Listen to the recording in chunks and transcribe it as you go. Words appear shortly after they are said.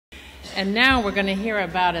And now we're going to hear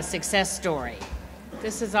about a success story.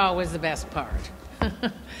 This is always the best part.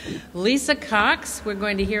 Lisa Cox, we're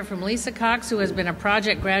going to hear from Lisa Cox, who has been a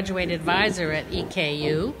project graduate advisor at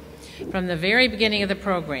EKU from the very beginning of the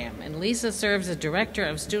program. And Lisa serves as Director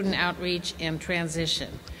of Student Outreach and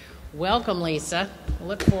Transition. Welcome, Lisa. I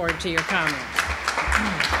look forward to your comments.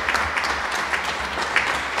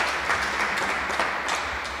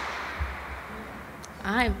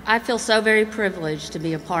 I feel so very privileged to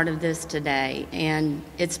be a part of this today, and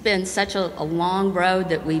it's been such a long road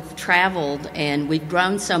that we've traveled, and we've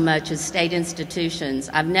grown so much as state institutions.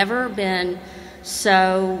 I've never been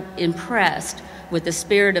so impressed with the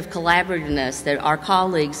spirit of collaborativeness that our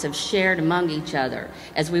colleagues have shared among each other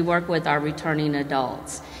as we work with our returning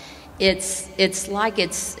adults. It's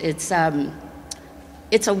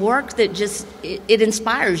a work that just it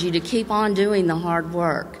inspires you to keep on doing the hard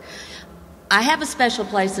work. I have a special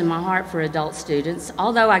place in my heart for adult students.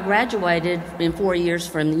 Although I graduated in 4 years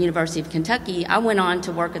from the University of Kentucky, I went on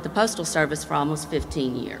to work at the Postal Service for almost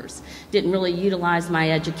 15 years. Didn't really utilize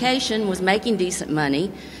my education, was making decent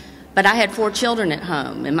money, but I had 4 children at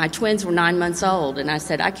home, and my twins were 9 months old, and I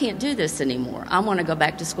said, I can't do this anymore. I want to go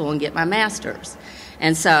back to school and get my master's.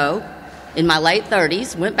 And so, in my late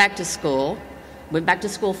 30s, went back to school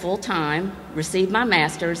full-time, received my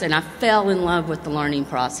master's, and I fell in love with the learning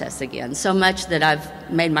process again, so much that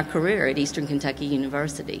I've made my career at Eastern Kentucky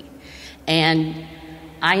University. And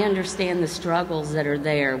I understand the struggles that are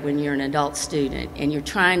there when you're an adult student and you're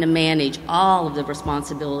trying to manage all of the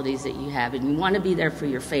responsibilities that you have, and you want to be there for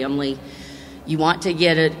your family. You want to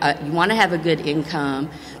you want to have a good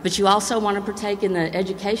income, but you also want to partake in the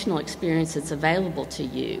educational experience that's available to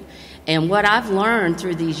you. And what I've learned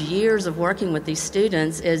through these years of working with these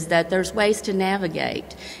students is that there's ways to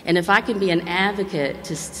navigate. And if I can be an advocate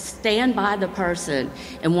to stand by the person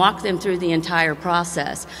and walk them through the entire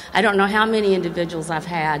process, I don't know how many individuals I've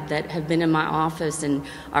had that have been in my office and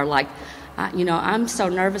are like, I'm so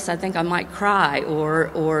nervous I think I might cry,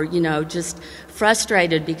 or just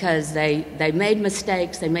frustrated because they made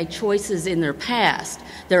mistakes, they made choices in their past.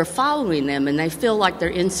 They're following them and they feel like they're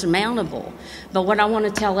insurmountable. But what I want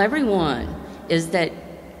to tell everyone is that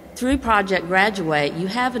through Project Graduate, you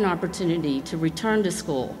have an opportunity to return to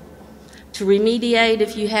school, to remediate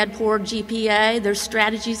if you had poor GPA. There's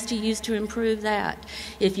strategies to use to improve that.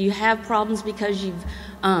 If you have problems because you've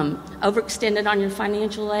overextended on your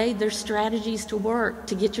financial aid, there's strategies to work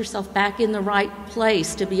to get yourself back in the right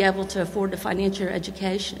place to be able to afford to finance your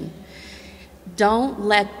education. Don't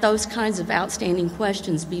let those kinds of outstanding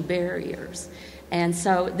questions be barriers. And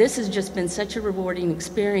so this has just been such a rewarding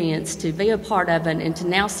experience to be a part of it and to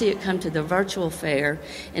now see it come to the virtual fair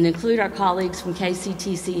and include our colleagues from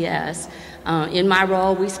KCTCS. In my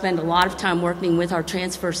role, we spend a lot of time working with our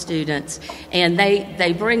transfer students, and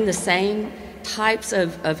they bring the same types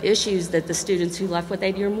of issues that the students who left with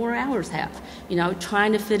 80 or more hours have.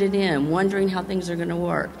 Trying to fit it in, wondering how things are going to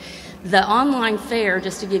work. The online fair,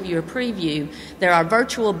 just to give you a preview, there are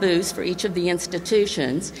virtual booths for each of the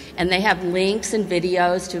institutions, and they have links and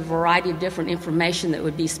videos to a variety of different information that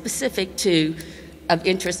would be specific of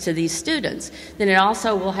interest to these students. Then it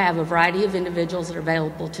also will have a variety of individuals that are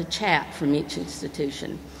available to chat from each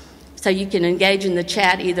institution. So you can engage in the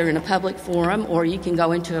chat either in a public forum, or you can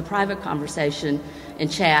go into a private conversation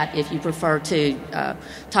and chat if you prefer to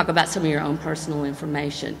talk about some of your own personal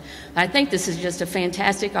information. I think this is just a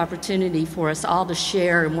fantastic opportunity for us all to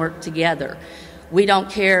share and work together. We don't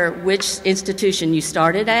care which institution you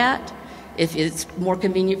started at. If it's more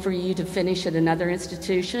convenient for you to finish at another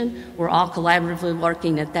institution, we're all collaboratively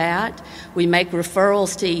working at that. We make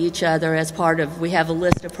referrals to each other as part of, we have a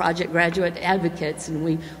list of Project Graduate advocates, and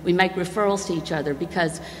we make referrals to each other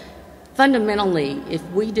because fundamentally, if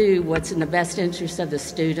we do what's in the best interest of the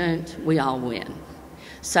student, we all win.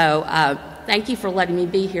 So thank you for letting me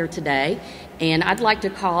be here today. And I'd like to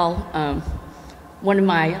call one of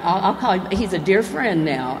my, I'll call him, he's a dear friend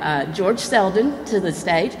now, George Selden, to the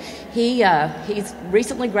stage. He's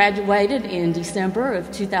recently graduated in December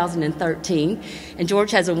of 2013, and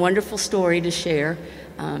George has a wonderful story to share.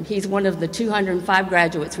 He's one of the 205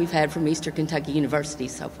 graduates we've had from Eastern Kentucky University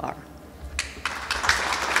so far.